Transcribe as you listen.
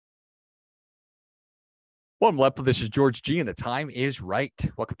Welcome, LifeBlood. This is George G, and the time is right.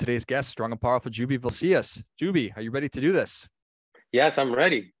 Welcome to today's guest, strong and powerful Jubee Vilceus. Jubee, are you ready to do this? Yes, I'm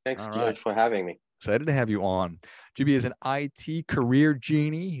ready. Thanks, All right. George, for having me. Excited to have you on. Jubee is an IT career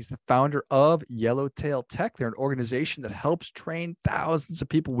genie. He's the founder of Yellowtail Tech. They're an organization that helps train thousands of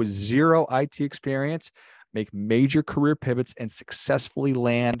people with zero IT experience make major career pivots and successfully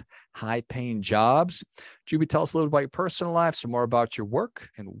land high-paying jobs. Jubee, tell us a little about your personal life, some more about your work,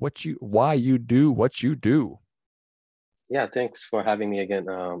 and why you do what you do. Yeah, thanks for having me again,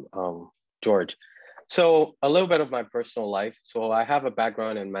 George. So a little bit of my personal life. So I have a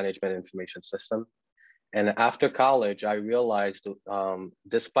background in management information system. And after college, I realized,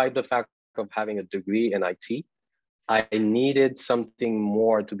 despite the fact of having a degree in IT, I needed something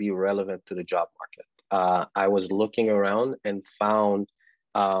more to be relevant to the job market. I was looking around and found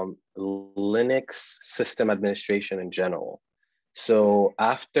Linux system administration in general. So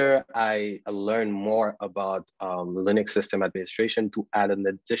after I learned more about Linux system administration to add an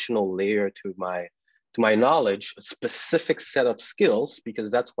additional layer to my knowledge, a specific set of skills,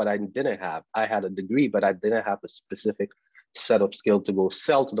 because that's what I didn't have. I had a degree, but I didn't have a specific set of skills to go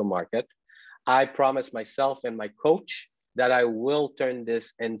sell to the market. I promised myself and my coach that I will turn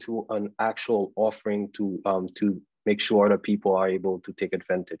this into an actual offering to make sure that people are able to take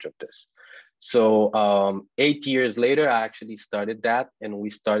advantage of this. So 8 years later, I actually started that, and we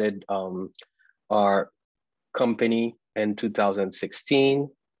started our company in 2016.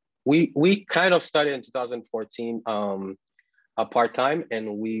 We kind of started in 2014 a part-time,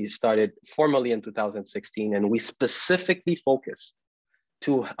 and we started formally in 2016, and we specifically focused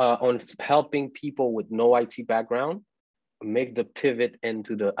on helping people with no IT background make the pivot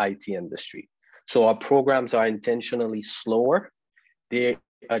into the IT industry. So our programs are intentionally slower. They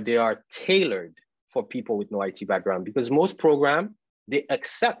are tailored for people with no IT background, because most programs, they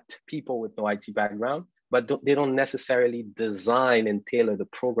accept people with no IT background, but they don't necessarily design and tailor the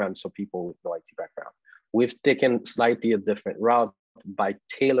programs for people with no IT background. We've taken slightly a different route by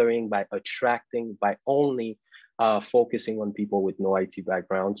tailoring, by attracting, by only focusing on people with no IT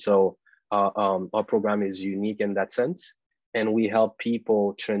background. So our program is unique in that sense, and we help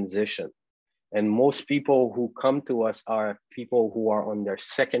people transition. And most people who come to us are people who are on their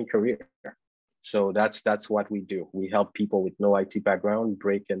second career. So that's what we do. We help people with no IT background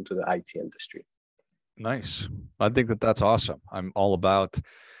break into the IT industry. Nice. I think that's awesome. I'm all about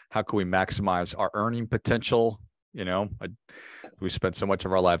how can we maximize our earning potential. We spend so much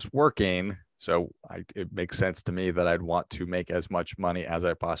of our lives working, so it makes sense to me that I'd want to make as much money as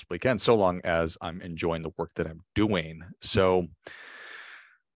I possibly can, so long as I'm enjoying the work that I'm doing. So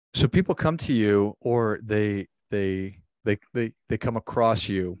people come to you, or they come across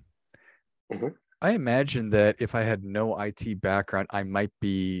you. Mm-hmm. I imagine that if I had no IT background, I might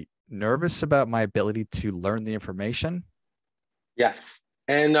be nervous about my ability to learn the information. Yes.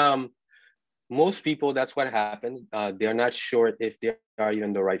 And most people, that's what happens. They're not sure if they are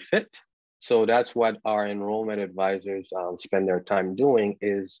even the right fit. So that's what our enrollment advisors spend their time doing,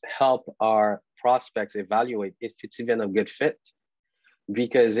 is help our prospects evaluate if it's even a good fit,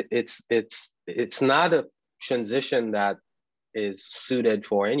 because it's not a transition that is suited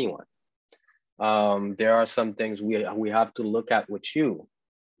for anyone. There are some things we have to look at with you,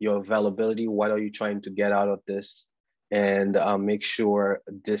 your availability. What are you trying to get out of this? And make sure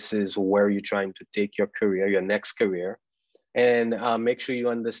this is where you're trying to take your career, your next career, and make sure you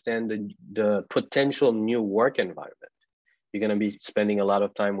understand the potential new work environment. You're going to be spending a lot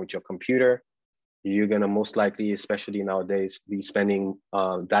of time with your computer. You're going to most likely, especially nowadays, be spending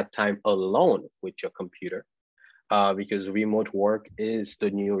that time alone with your computer because remote work is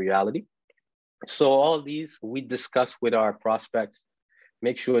the new reality. So all these we discuss with our prospects,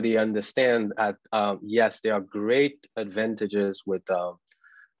 make sure they understand that, yes, there are great advantages with a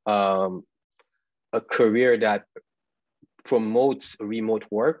career that promotes remote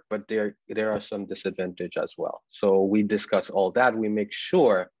work, but there are some disadvantages as well. So we discuss all that. We make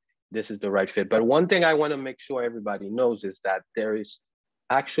sure this is the right fit. But one thing I want to make sure everybody knows is that there is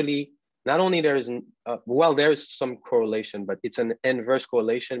actually, not only there is, there is some correlation, but it's an inverse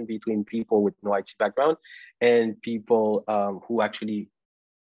correlation between people with no IT background and people who actually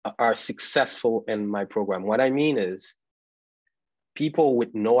are successful in my program. What I mean is, people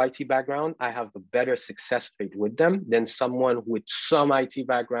with no IT background, I have a better success rate with them than someone with some IT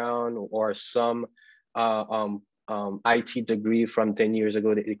background or some IT degree from 10 years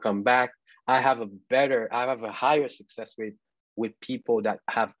ago that they come back. I have a higher success rate with people that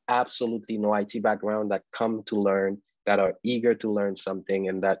have absolutely no IT background, that come to learn, that are eager to learn something,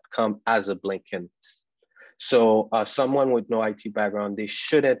 and that come as a blank canvas. So someone with no IT background, they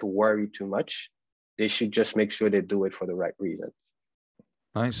shouldn't worry too much. They should just make sure they do it for the right reasons.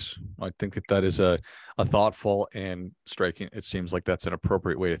 Nice. I think that that is a thoughtful and striking. It seems like that's an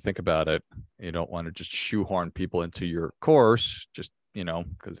appropriate way to think about it. You don't want to just shoehorn people into your course, just,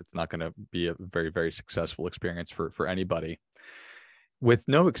 because it's not going to be a very, very successful experience for anybody. With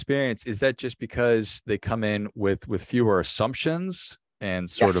no experience, is that just because they come in with fewer assumptions and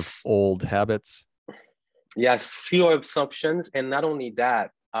sort of Yes. old habits? Yes, fewer assumptions. And not only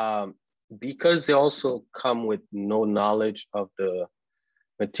that, because they also come with no knowledge of the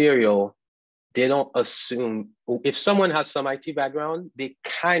material, they don't assume. If someone has some IT background, they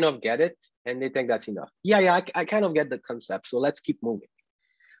kind of get it and they think that's enough. Yeah, I kind of get the concept, so let's keep moving.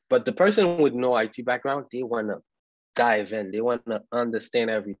 But the person with no IT background, they want to dive in. They want to understand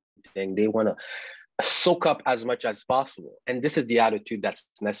everything. They want to soak up as much as possible. And this is the attitude that's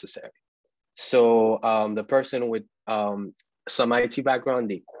necessary. So the person with some IT background,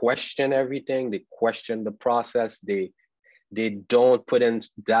 they question everything. They question the process. They don't put in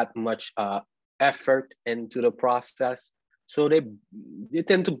that much effort into the process. So they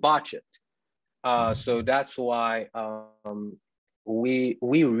tend to botch it. So that's why we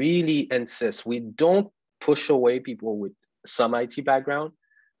really insist. We don't push away people with some IT background,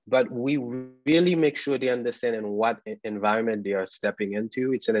 but we really make sure they understand in what environment they are stepping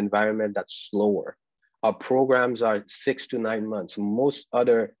into. It's an environment that's slower. Our programs are 6 to 9 months. Most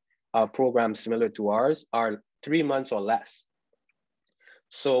other programs similar to ours are 3 months or less.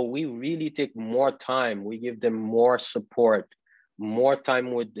 So we really take more time. We give them more support, more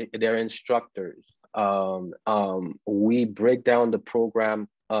time with their instructors. We break down the program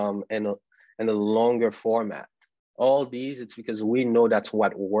in a longer format. All these, it's because we know that's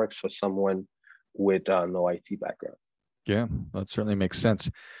what works for someone with no IT background. Yeah, that certainly makes sense.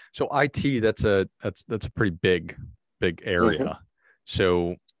 So IT, that's a pretty big area. Mm-hmm.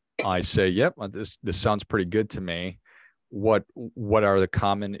 So I say, yep, this sounds pretty good to me. What are the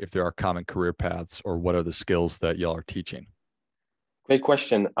common, if there are common career paths, or what are the skills that y'all are teaching? Great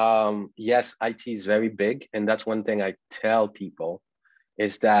question. Yes, IT is very big, and that's one thing I tell people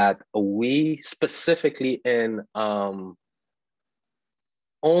is that we specifically in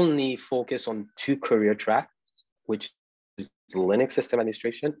only focus on 2 career tracks, which is Linux system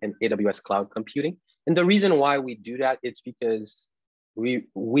administration and AWS cloud computing. And the reason why we do that, it's because we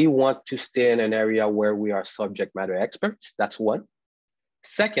want to stay in an area where we are subject matter experts. That's one.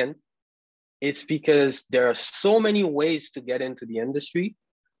 Second, it's because there are so many ways to get into the industry.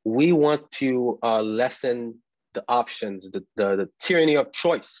 We want to lessen the options, the tyranny of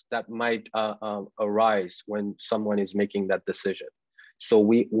choice that might arise when someone is making that decision. So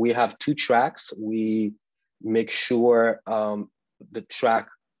we have 2 tracks. We make sure the track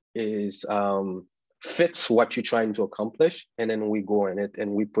is fits what you're trying to accomplish, and then we go in it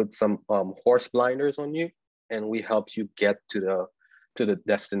and we put some horse blinders on you, and we help you get to the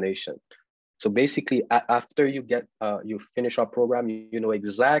destination. So basically, after you finish our program, you know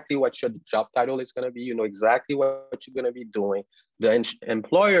exactly what your job title is going to be. You know exactly what you're going to be doing. The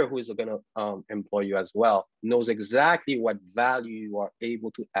employer who is going to employ you as well knows exactly what value you are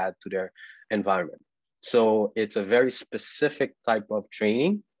able to add to their environment. So it's a very specific type of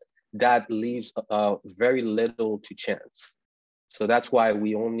training that leaves very little to chance. So that's why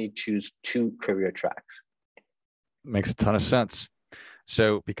we only choose 2 career tracks. Makes a ton of sense.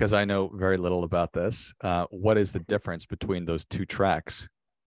 So, because I know very little about this, what is the difference between those 2 tracks?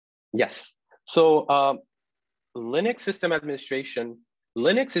 Yes. So Linux system administration,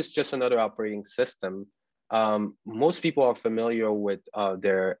 Linux is just another operating system. Most people are familiar with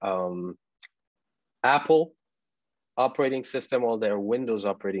their Apple operating system or their Windows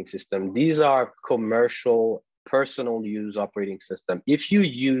operating system. These are commercial, personal use operating system. If you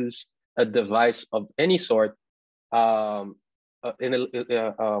use a device of any sort, in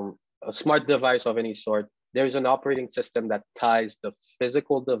a smart device of any sort, there's an operating system that ties the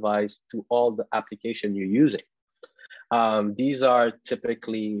physical device to all the application you're using. These are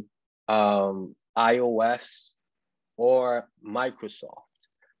typically iOS or Microsoft.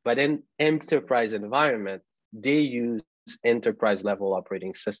 But in enterprise environment, they use enterprise level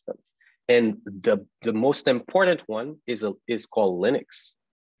operating systems. And the most important one is called Linux.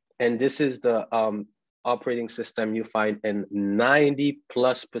 And this is the operating system you find in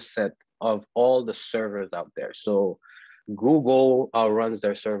 90+% of all the servers out there. So Google runs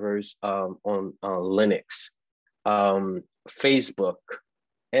their servers on Linux. Facebook,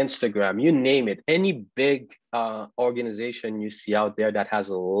 Instagram, you name it, any big organization you see out there that has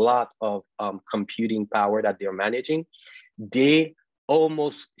a lot of computing power that they're managing, they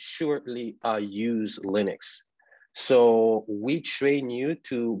almost surely use Linux. So we train you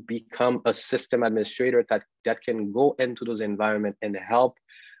to become a system administrator that can go into those environments and help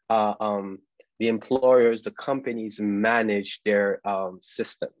uh, um, the employers, the companies manage their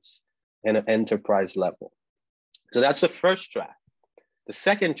systems in an enterprise level. So that's the first track. The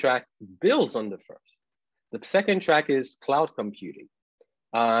second track builds on the first. The second track is cloud computing.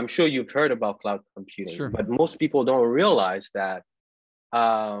 I'm sure you've heard about cloud computing, Sure. but most people don't realize that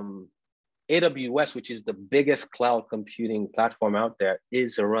AWS, which is the biggest cloud computing platform out there,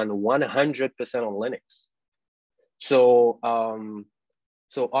 is run 100% on Linux. So,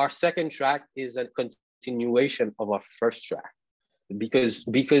 so our second track is a continuation of our first track. Because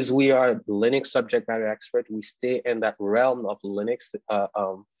we are Linux subject matter expert, we stay in that realm of Linux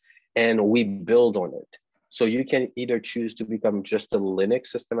and we build on it. So you can either choose to become just a Linux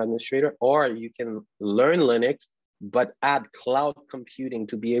system administrator, or you can learn Linux, but add cloud computing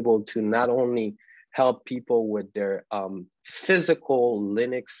to be able to not only help people with their physical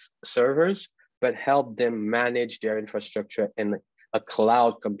Linux servers, but help them manage their infrastructure in a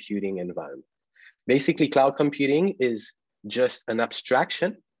cloud computing environment. Basically, cloud computing is just an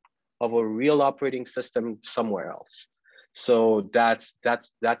abstraction of a real operating system somewhere else. So that's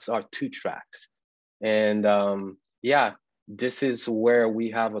our two tracks. And yeah, this is where we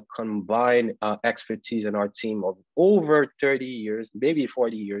have a combined expertise in our team of over 30 years, maybe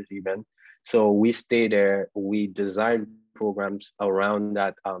 40 years even. So we stay there, we design programs around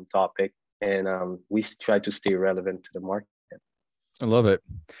that topic, and we try to stay relevant to the market. I love it.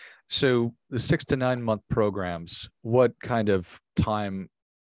 So the 6 to 9 month programs, what kind of time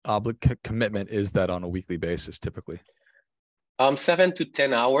commitment is that on a weekly basis typically? 7 to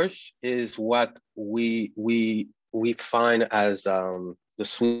 10 hours is what we find as the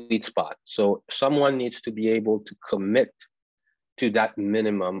sweet spot. So someone needs to be able to commit to that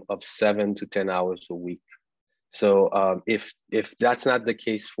minimum of 7 to 10 hours a week. So if that's not the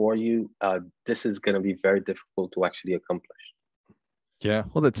case for you, this is going to be very difficult to actually accomplish. Yeah,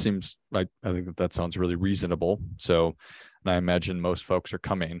 well, that seems like, I think that sounds really reasonable. So, and I imagine most folks are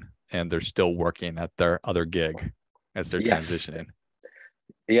coming and they're still working at their other gig as they're transitioning.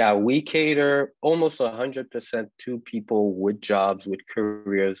 Yeah, we cater almost 100% to people with jobs, with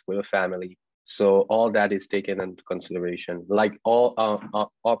careers, with a family. So all that is taken into consideration. Like all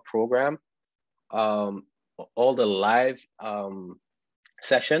our program, all the live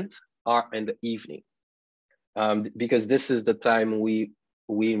sessions are in the evening. Because this is the time we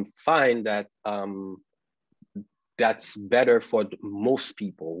find that that's better for most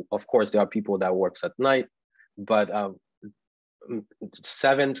people. Of course, there are people that works at night, but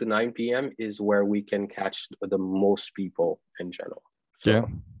 7 to 9 p.m. is where we can catch the most people in general. So, yeah,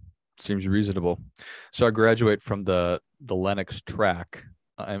 seems reasonable. So I graduate from the Linux track.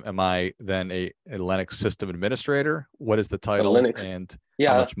 Am I then a Linux system administrator? What is the title, Linux, and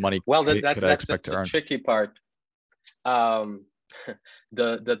yeah. how much money Well, could I expect to the earn? tricky part. The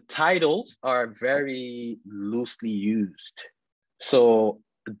titles are very loosely used. So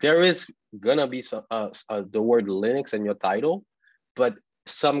there is gonna be some the word Linux in your title, but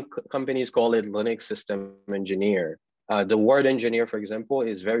some companies call it Linux system engineer. The word engineer, for example,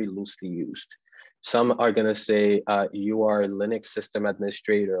 is very loosely used. Some are gonna say you are a Linux system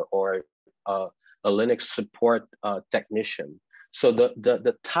administrator or a Linux support technician. So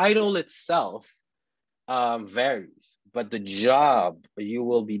the title itself varies, but the job you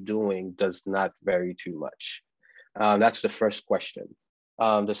will be doing does not vary too much. That's the first question.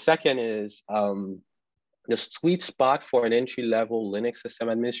 The second is the sweet spot for an entry-level Linux system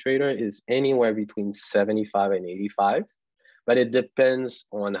administrator is anywhere between 75 and 85, but it depends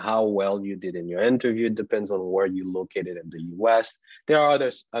on how well you did in your interview. It depends on where you located in the US. There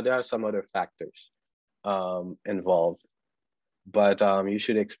are some other factors involved, but you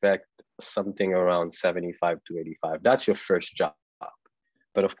should expect something around 75 to 85. That's your first job.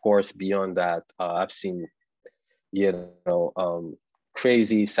 But of course, beyond that, I've seen,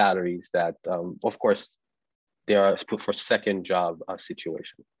 crazy salaries that, of course, they are for second job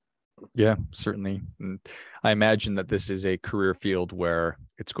situation. Yeah, certainly. And I imagine that this is a career field where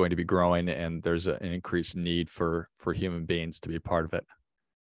it's going to be growing and there's an increased need for human beings to be a part of it.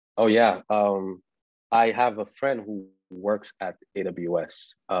 Oh yeah. I have a friend who works at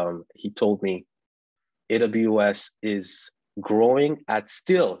AWS. He told me AWS is growing at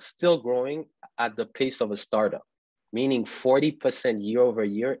still growing at the pace of a startup, meaning 40% year over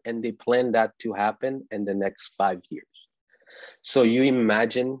year, and they plan that to happen in the next 5 years. So you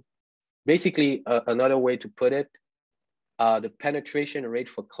imagine, basically, another way to put it, the penetration rate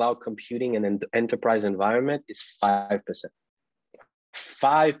for cloud computing in an enterprise environment is 5%.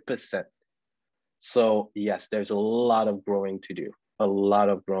 5%. So yes, there's a lot of growing to do, a lot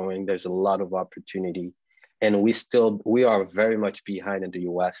of growing. There's a lot of opportunity. And we are very much behind in the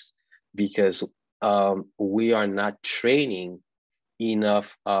US because we are not training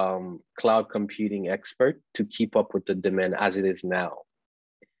enough cloud computing expert to keep up with the demand as it is now.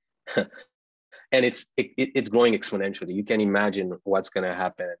 And it's growing exponentially. You can imagine what's going to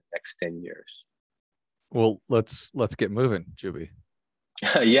happen in the next 10 years. Well, let's get moving, Jubee.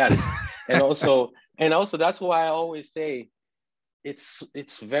 Yes. And also that's why I always say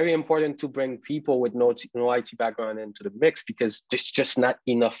it's very important to bring people with no IT background into the mix, because there's just not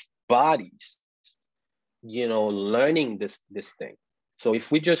enough bodies, learning this thing. So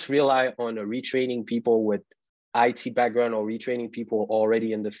if we just rely on retraining people with IT background or retraining people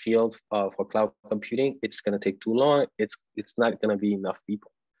already in the field for cloud computing, it's going to take too long. It's not going to be enough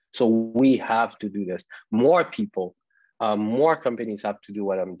people. So we have to do this. More people, more companies have to do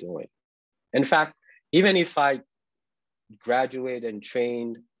what I'm doing. In fact, even if I graduate and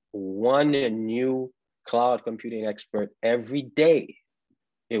trained one new cloud computing expert every day,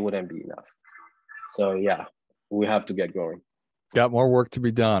 it wouldn't be enough. So yeah, we have to get going. Got more work to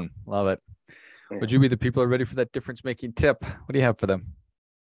be done. Love it. Would you be the people are ready for that difference making tip? What do you have for them?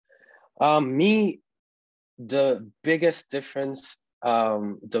 The biggest difference,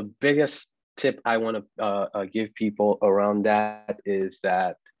 the biggest tip I want to give people around that is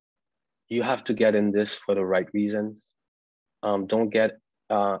that you have to get in this for the right reasons. Don't get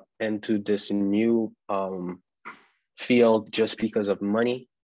into this new field just because of money,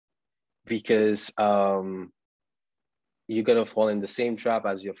 because you're gonna fall in the same trap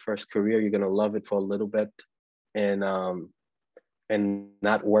as your first career. You're gonna love it for a little bit, and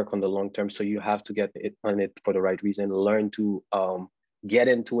not work on the long term. So you have to get on it for the right reason. Learn to get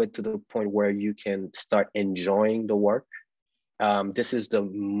into it to the point where you can start enjoying the work. This is the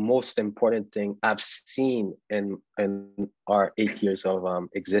most important thing I've seen in our 8 years of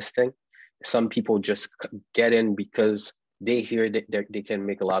existing. Some people just get in because they hear that they can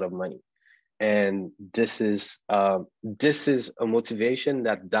make a lot of money. And this is a motivation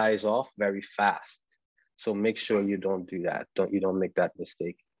that dies off very fast. So make sure you don't do that. You don't make that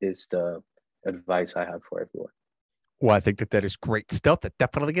mistake, is the advice I have for everyone. Well, I think that is great stuff. That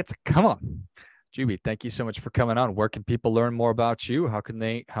definitely gets come on. Jubee, thank you so much for coming on. Where can people learn more about you? How can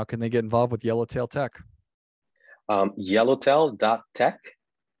they get involved with Yellowtail Tech? Yellowtail.tech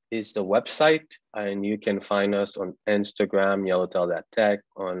is the website, and you can find us on Instagram, yellowtail.tech,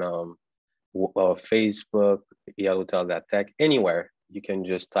 on Facebook, yellowtail.tech. Anywhere you can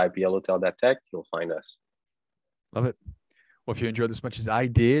just type yellowtail.tech, you'll find us. Love it. Well, if you enjoyed this as much as I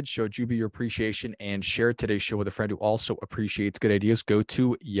did, show Jubee your appreciation and share today's show with a friend who also appreciates good ideas. Go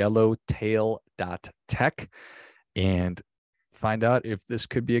to yellowtail.tech and find out if this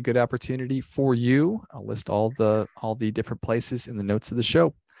could be a good opportunity for you. I'll list all the different places in the notes of the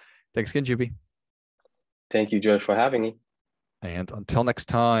show. Thanks again, Jubee. Thank you, George, for having me. And until next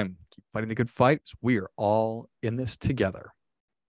time, keep fighting the good fight. We are all in this together.